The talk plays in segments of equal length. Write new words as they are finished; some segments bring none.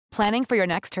Planning for your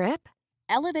next trip?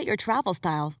 Elevate your travel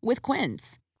style with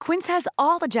Quince. Quince has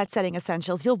all the jet-setting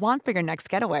essentials you'll want for your next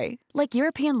getaway, like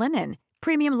European linen,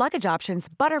 premium luggage options,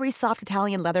 buttery soft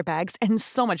Italian leather bags, and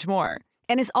so much more.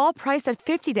 And is all priced at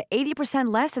 50 to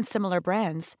 80% less than similar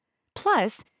brands.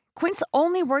 Plus, Quince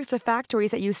only works with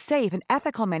factories that use safe and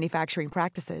ethical manufacturing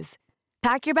practices.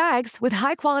 Pack your bags with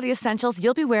high-quality essentials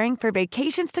you'll be wearing for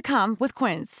vacations to come with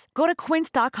Quince. Go to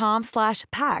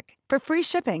quince.com/pack for free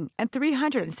shipping and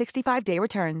 365-day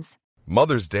returns.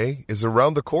 Mother's Day is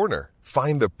around the corner.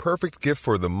 Find the perfect gift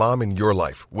for the mom in your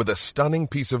life with a stunning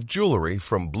piece of jewelry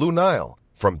from Blue Nile.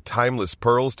 From timeless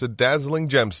pearls to dazzling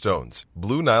gemstones,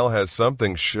 Blue Nile has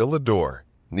something she'll adore.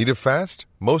 Need it fast?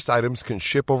 Most items can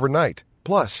ship overnight.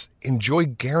 Plus, enjoy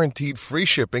guaranteed free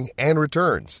shipping and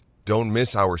returns. Don't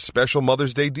miss our special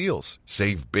Mother's Day deals.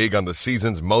 Save big on the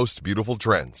season's most beautiful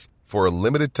trends. For a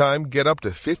limited time, get up to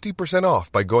 50%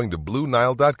 off by going to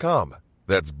BlueNile.com.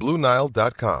 That's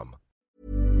BlueNile.com.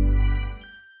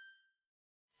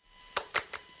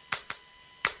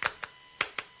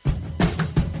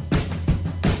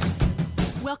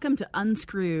 Welcome to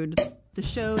Unscrewed, the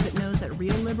show that knows that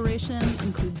real liberation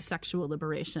includes sexual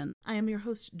liberation. I am your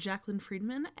host, Jacqueline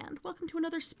Friedman, and welcome to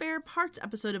another spare parts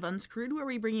episode of Unscrewed, where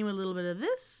we bring you a little bit of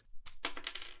this, a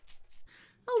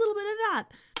little bit of that,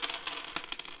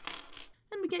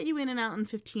 and we get you in and out in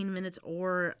 15 minutes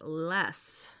or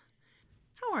less.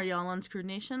 How are y'all, Unscrewed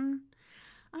Nation?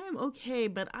 I am okay,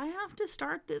 but I have to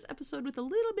start this episode with a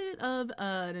little bit of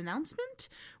an announcement,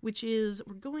 which is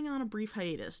we're going on a brief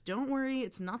hiatus. Don't worry,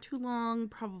 it's not too long,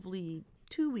 probably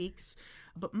 2 weeks,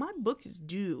 but my book is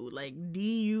due, like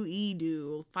D-U-E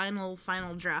due, final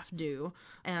draft due,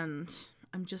 and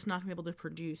I'm just not going to be able to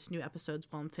produce new episodes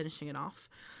while I'm finishing it off.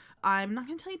 I'm not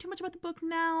going to tell you too much about the book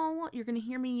now. You're going to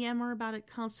hear me yammer about it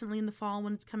constantly in the fall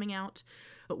when it's coming out,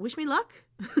 but wish me luck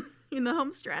in the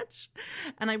home stretch,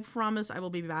 and I promise I will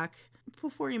be back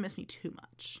before you miss me too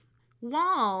much.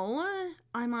 While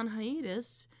I'm on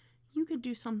hiatus, you could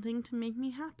do something to make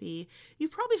me happy.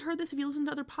 You've probably heard this if you listen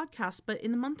to other podcasts, but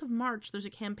in the month of March, there's a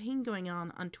campaign going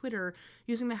on Twitter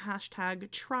using the hashtag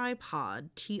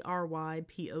Trypod,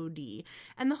 Trypod.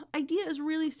 And the idea is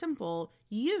really simple.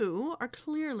 You are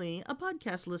clearly a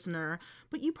podcast listener,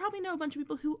 but you probably know a bunch of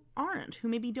people who aren't, who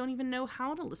maybe don't even know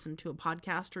how to listen to a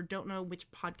podcast or don't know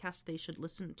which podcast they should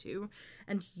listen to,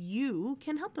 and you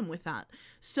can help them with that.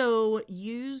 So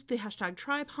use the hashtag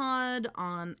Trypod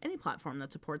on any platform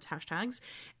that supports hashtags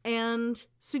and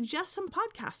suggest some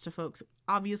podcasts to folks.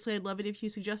 Obviously, I'd love it if you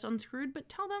suggest Unscrewed, but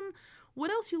tell them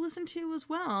what else you listen to as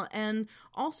well. And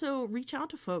also reach out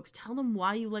to folks, tell them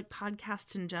why you like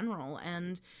podcasts in general,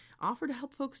 and offer to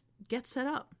help folks get set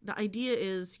up. The idea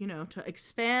is, to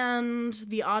expand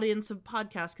the audience of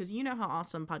podcasts, because you know how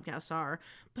awesome podcasts are,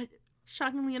 but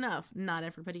shockingly enough, not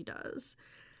everybody does.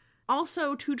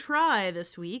 Also, to try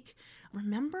this week,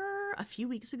 remember a few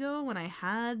weeks ago when I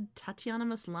had Tatiana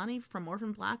Maslany from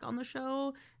Orphan Black on the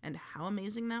show and how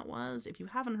amazing that was? If you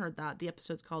haven't heard that, the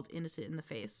episode's called Innocent in the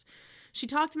Face. She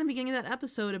talked in the beginning of that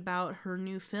episode about her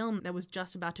new film that was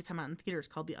just about to come out in theaters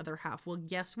called The Other Half. Well,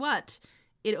 guess what?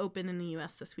 It opened in the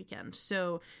US this weekend.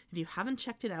 So if you haven't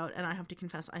checked it out, and I have to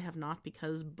confess I have not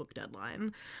because book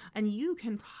deadline, and you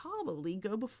can probably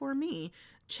go before me,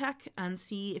 check and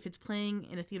see if it's playing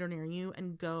in a theater near you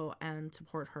and go and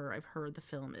support her. I've heard the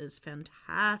film is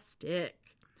fantastic.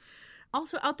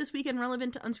 Also out this weekend,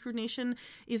 relevant to Unscrewed Nation,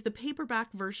 is the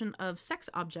paperback version of Sex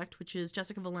Object, which is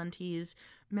Jessica Valenti's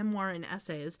memoir and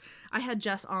essays. I had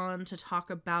Jess on to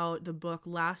talk about the book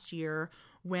last year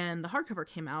when the hardcover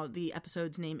came out. The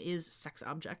episode's name is Sex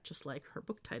Object, just like her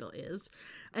book title is.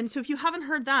 And so if you haven't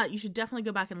heard that, you should definitely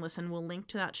go back and listen. We'll link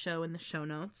to that show in the show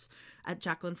notes at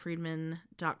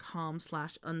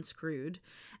jacquelinefriedman.com/unscrewed.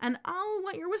 And I'll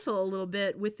wet your whistle a little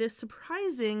bit with this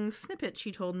surprising snippet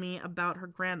she told me about her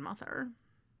grandmother.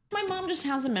 My mom just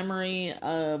has a memory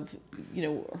of,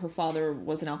 her father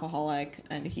was an alcoholic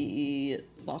and he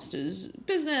lost his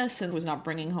business and was not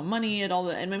bringing home money and all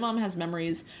that. And my mom has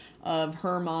memories of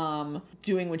her mom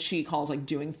doing what she calls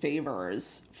doing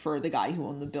favors for the guy who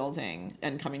owned the building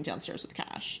and coming downstairs with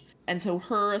cash. And so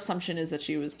her assumption is that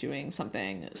she was doing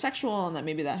something sexual and that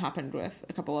maybe that happened with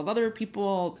a couple of other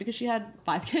people because she had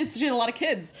 5 kids. She had a lot of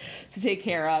kids to take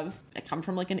care of. I come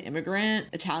from an immigrant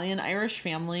Italian-Irish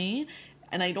family.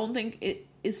 And I don't think it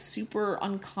is super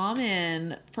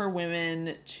uncommon for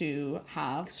women to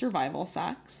have survival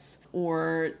sex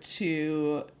or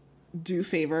to do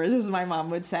favors, as my mom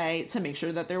would say, to make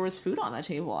sure that there was food on the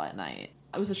table at night.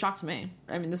 It was a shock to me.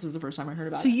 I mean, this was the first time I heard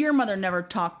about So it. your mother never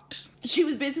talked... She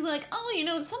was basically like, oh, you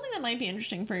know, something that might be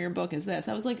interesting for your book is this.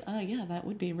 I was like, yeah, that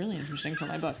would be really interesting for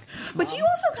my book. But you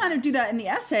also kind of do that in the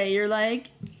essay. You're like,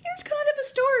 here's kind of a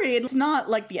story. It's not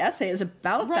like the essay is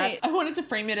about Right. that. I wanted to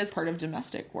frame it as part of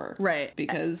domestic work. Right.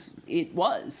 Because it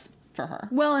was for her.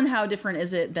 Well, and how different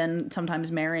is it than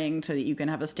sometimes marrying so that you can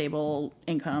have a stable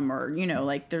income, or, you know,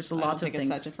 like there's lots of things. I don't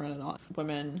think it's that different at all.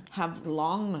 Women have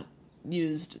long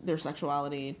used their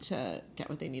sexuality to get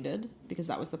what they needed because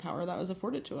that was the power that was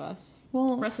afforded to us.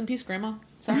 Well, rest in peace, Grandma.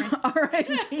 Sorry.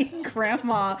 R.I.P.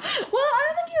 Grandma. Well, I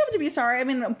don't think you have to be sorry. I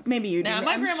mean, maybe you do. Nah,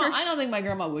 my grandma, sure I don't think my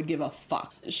grandma would give a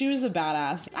fuck. She was a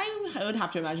badass. I would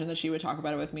have to imagine that she would talk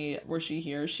about it with me were she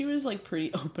here. She was like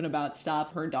pretty open about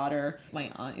stuff. Her daughter,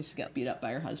 my aunt, used to get beat up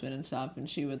by her husband and stuff, and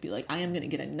she would be like, I am going to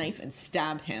get a knife and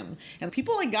stab him. And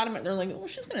people like got him, they're like, well,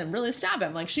 she's going to really stab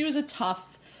him. Like, she was a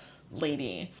tough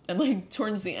lady. And like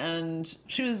towards the end,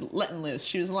 she was letting loose.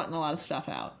 She was letting a lot of stuff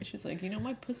out. She's like, you know,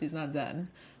 my pussy's not dead.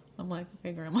 I'm like,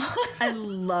 okay, Grandma. I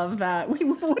love that. Wait,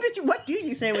 what do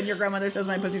you say when your grandmother says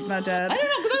my pussy's not dead? I don't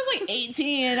know, because I was like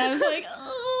 18. I was like,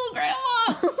 oh,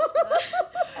 Grandma.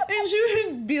 And she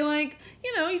would be like,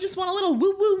 you know, you just want a little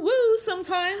woo woo woo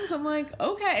sometimes. I'm like,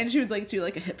 okay. And she would like do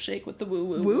like a hip shake with the woo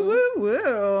woo Woo woo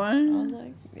woo. I was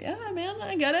like, yeah, man,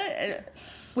 I get it.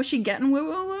 Was she getting woo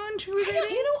woo woo? And she was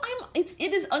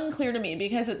It is unclear to me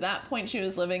because at that point she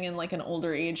was living in like an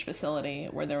older age facility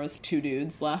where there was 2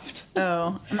 dudes left.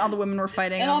 Oh, and all the women were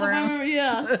fighting over him.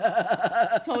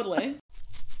 Yeah, totally.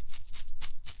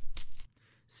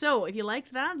 So, if you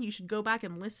liked that, you should go back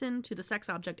and listen to the Sex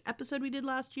Object episode we did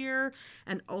last year,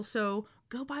 and also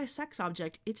go buy Sex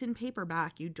Object. It's in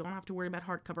paperback. You don't have to worry about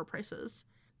hardcover prices.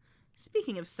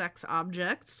 Speaking of sex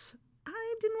objects,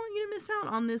 I didn't want you to miss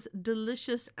out on this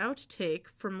delicious outtake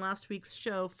from last week's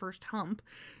show, First Hump,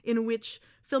 in which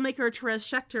filmmaker Therese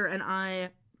Schechter and I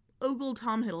ogled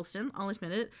Tom Hiddleston, I'll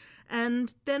admit it,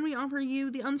 and then we offer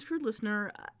you, the unscrewed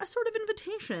listener, a sort of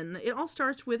invitation. It all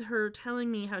starts with her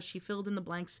telling me how she filled in the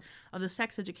blanks of the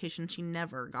sex education she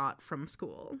never got from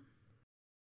school.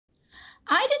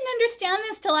 I didn't understand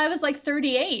this till I was like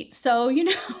 38, so, you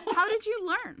know. How did you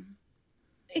learn?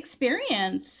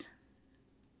 Experience.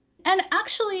 And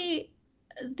actually,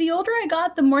 the older I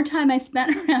got, the more time I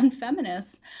spent around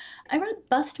feminists. I read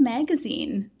Bust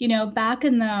magazine, you know, back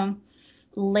in the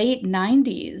late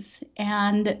 90s.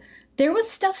 And there was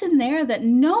stuff in there that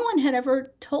no one had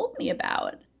ever told me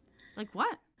about. Like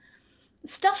what?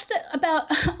 Stuff that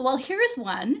about, well, here's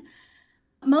one.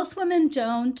 Most women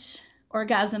don't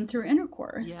orgasm through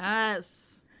intercourse.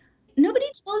 Yes. Nobody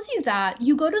tells you that.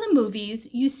 You go to the movies,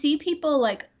 you see people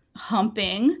like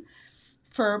humping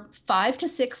for 5 to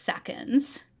 6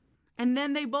 seconds. And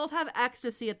then they both have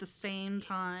ecstasy at the same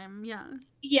time. Yeah.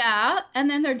 Yeah, and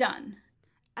then they're done.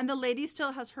 And the lady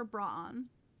still has her bra on.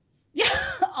 Yeah,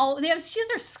 she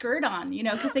has her skirt on, you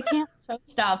know, because they can't show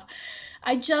stuff.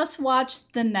 I just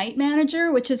watched The Night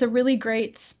Manager, which is a really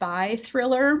great spy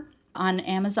thriller on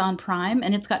Amazon Prime,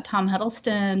 and it's got Tom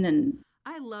Hiddleston and...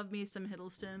 I love me some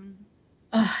Hiddleston.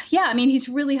 Yeah, I mean, he's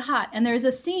really hot. And there's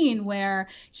a scene where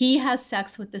he has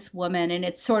sex with this woman, and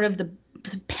it's sort of the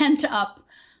pent-up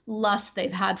lust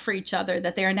they've had for each other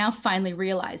that they are now finally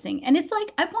realizing. And it's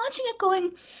like, I'm watching it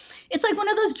going, it's like one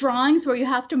of those drawings where you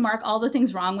have to mark all the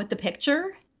things wrong with the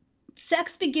picture.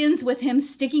 Sex begins with him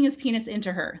sticking his penis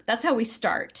into her. That's how we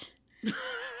start.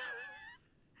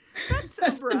 That's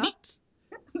abrupt.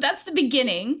 That's the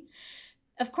beginning.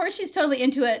 Of course, she's totally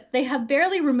into it. They have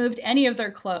barely removed any of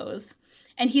their clothes.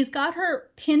 And he's got her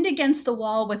pinned against the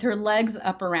wall with her legs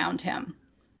up around him.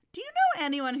 Do you know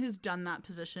anyone who's done that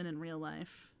position in real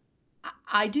life?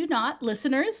 I do not.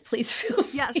 Listeners, please feel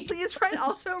free. Yes, please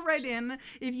write in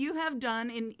if you have done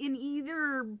in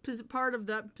either part of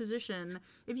that position,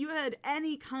 if you had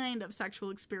any kind of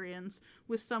sexual experience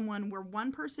with someone where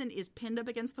one person is pinned up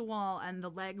against the wall and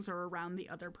the legs are around the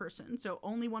other person. So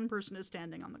only one person is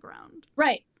standing on the ground.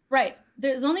 Right.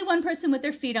 There's only one person with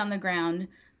their feet on the ground.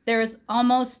 There's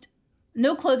almost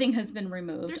no clothing has been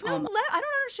removed. There's no I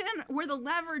don't understand where the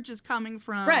leverage is coming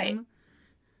from. Right.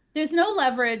 There's no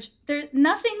leverage.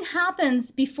 Nothing happens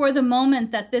before the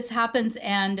moment that this happens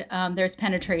and there's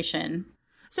penetration.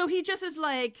 So he just is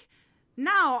like,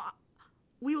 now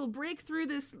we will break through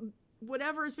this,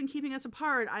 whatever has been keeping us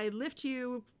apart. I lift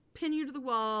you, pin you to the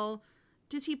wall.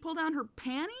 Does he pull down her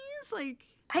panties? Like,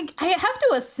 I have to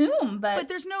assume, but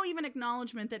there's no even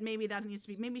acknowledgement that maybe that needs to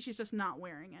be, maybe she's just not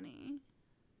wearing any.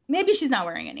 Maybe she's not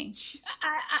wearing any.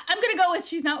 I'm going to go with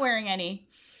she's not wearing any.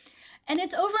 And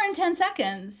it's over in 10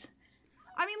 seconds.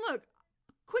 I mean, look,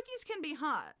 quickies can be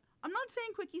hot. I'm not saying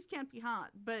quickies can't be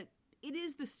hot, but it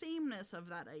is the sameness of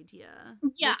that idea.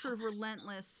 Yeah. The sort of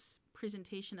relentless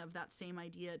presentation of that same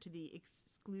idea to the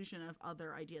exclusion of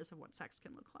other ideas of what sex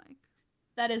can look like.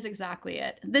 That is exactly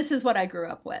it. This is what I grew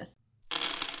up with.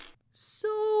 So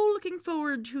looking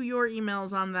forward to your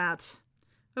emails on that.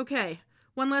 Okay,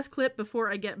 one last clip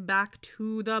before I get back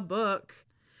to the book.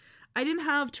 I didn't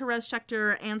have Therese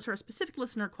Schechter answer a specific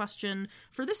listener question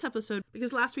for this episode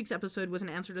because last week's episode was an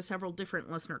answer to several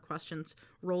different listener questions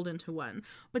rolled into one.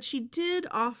 But she did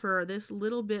offer this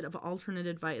little bit of alternate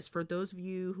advice for those of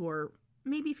you who are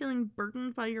maybe feeling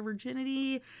burdened by your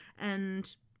virginity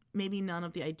and maybe none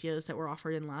of the ideas that were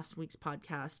offered in last week's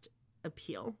podcast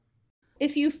appeal.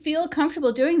 If you feel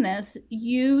comfortable doing this,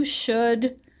 you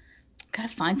should kind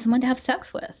of find someone to have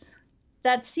sex with.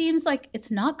 That seems like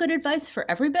it's not good advice for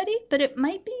everybody, but it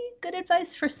might be good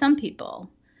advice for some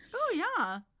people. Oh,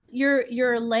 yeah.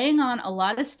 You're laying on a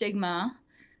lot of stigma.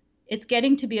 It's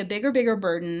getting to be a bigger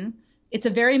burden. It's a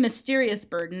very mysterious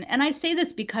burden. And I say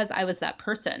this because I was that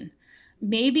person.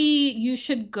 Maybe you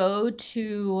should go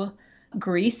to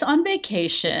Greece on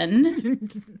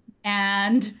vacation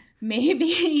and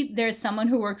maybe there's someone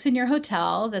who works in your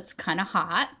hotel that's kind of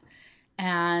hot.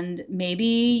 And maybe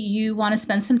you want to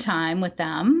spend some time with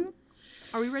them.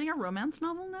 Are we writing a romance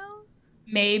novel now?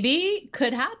 Maybe.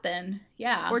 Could happen.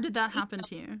 Yeah. Or did that happen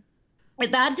to you?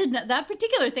 That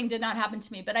particular thing did not happen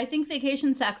to me, but I think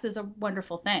vacation sex is a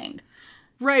wonderful thing.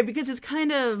 Right, because it's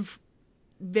kind of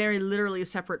very literally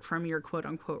separate from your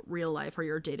quote-unquote real life or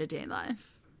your day-to-day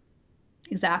life.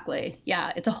 Exactly.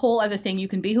 Yeah, it's a whole other thing. You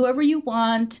can be whoever you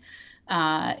want.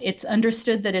 It's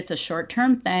understood that it's a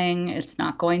short-term thing. It's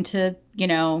not going to,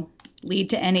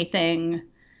 lead to anything.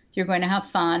 You're going to have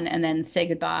fun and then say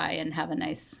goodbye and have a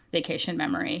nice vacation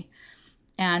memory.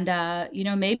 And,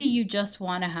 maybe you just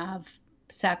want to have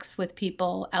sex with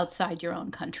people outside your own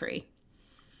country.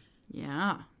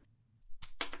 Yeah.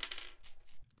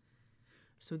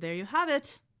 So there you have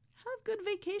it. Have good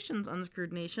vacations,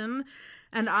 Unscrewed Nation.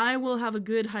 And I will have a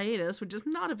good hiatus, which is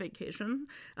not a vacation.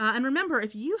 And remember,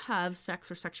 if you have sex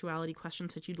or sexuality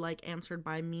questions that you'd like answered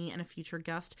by me and a future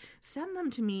guest, send them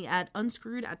to me at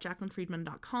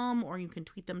unscrewed@JacquelineFriedman.com, or you can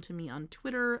tweet them to me on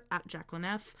Twitter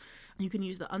 @JacquelineF. You can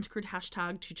use the Unscrewed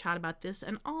hashtag to chat about this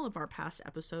and all of our past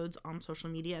episodes on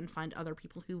social media and find other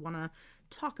people who want to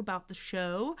talk about the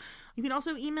show. You can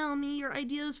also email me your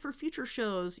ideas for future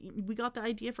shows. We got the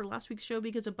idea for last week's show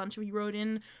because a bunch of you wrote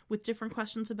in with different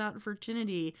questions about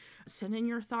virginity. Send in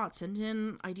your thoughts. Send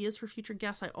in ideas for future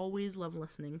guests. I always love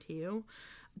listening to you.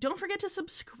 Don't forget to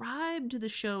subscribe to the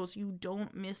show so you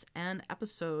don't miss an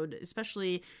episode,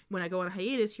 especially when I go on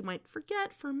hiatus. You might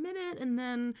forget for a minute, and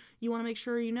then you want to make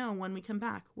sure you know when we come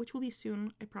back, which will be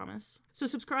soon, I promise. So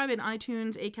subscribe in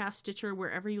iTunes, Acast, Stitcher,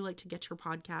 wherever you like to get your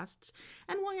podcasts.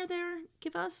 And while you're there,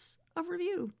 give us a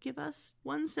review. Give us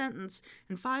 1 sentence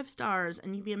and 5 stars,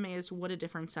 and you'd be amazed what a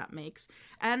difference that makes.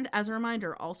 And as a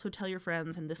reminder, also tell your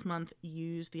friends, and this month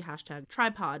use the hashtag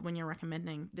Tripod when you're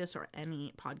recommending this or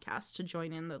any podcast to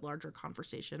join in the larger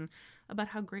conversation about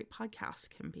how great podcasts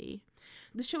can be.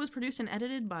 This show is produced and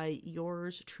edited by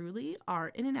yours truly. Our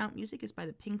in and out music is by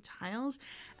the Pink Tiles,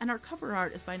 and our cover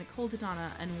art is by Nicole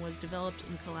Dodonna and was developed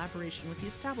in collaboration with The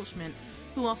Establishment,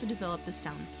 who also developed the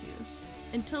sound cues.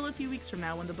 Until a few weeks from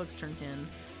now when the book's turned in,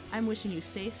 I'm wishing you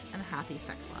safe and happy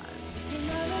sex lives.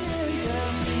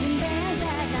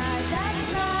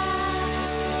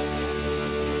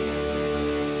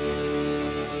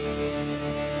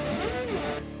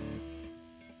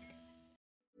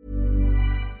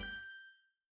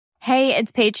 Hey,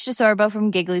 it's Paige DeSorbo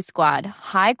from Giggly Squad.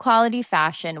 High quality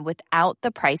fashion without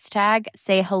the price tag.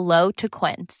 Say hello to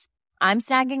Quince. I'm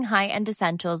snagging high-end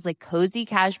essentials like cozy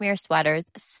cashmere sweaters,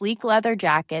 sleek leather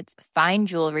jackets, fine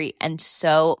jewelry, and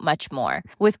so much more.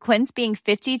 With Quince being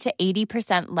 50 to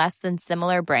 80% less than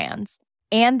similar brands.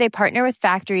 And they partner with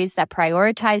factories that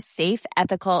prioritize safe,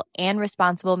 ethical, and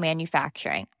responsible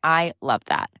manufacturing. I love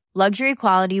that. Luxury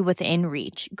quality within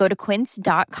reach. Go to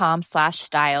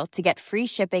quince.com/style to get free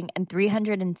shipping and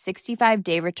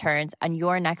 365-day returns on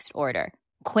your next order.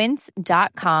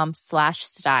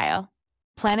 Quince.com/style.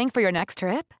 Planning for your next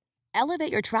trip?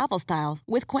 Elevate your travel style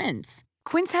with Quince.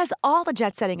 Quince has all the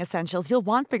jet-setting essentials you'll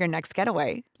want for your next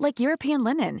getaway, like European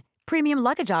linen, premium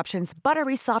luggage options,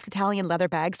 buttery soft Italian leather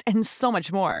bags, and so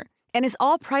much more. And is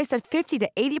all priced at 50 to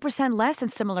 80% less than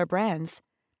similar brands.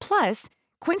 Plus,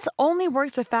 Quince only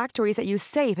works with factories that use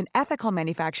safe and ethical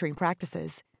manufacturing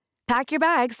practices. Pack your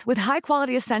bags with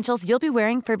high-quality essentials you'll be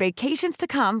wearing for vacations to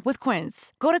come with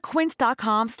Quince. Go to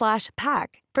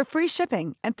quince.com/pack for free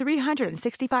shipping and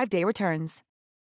 365-day returns.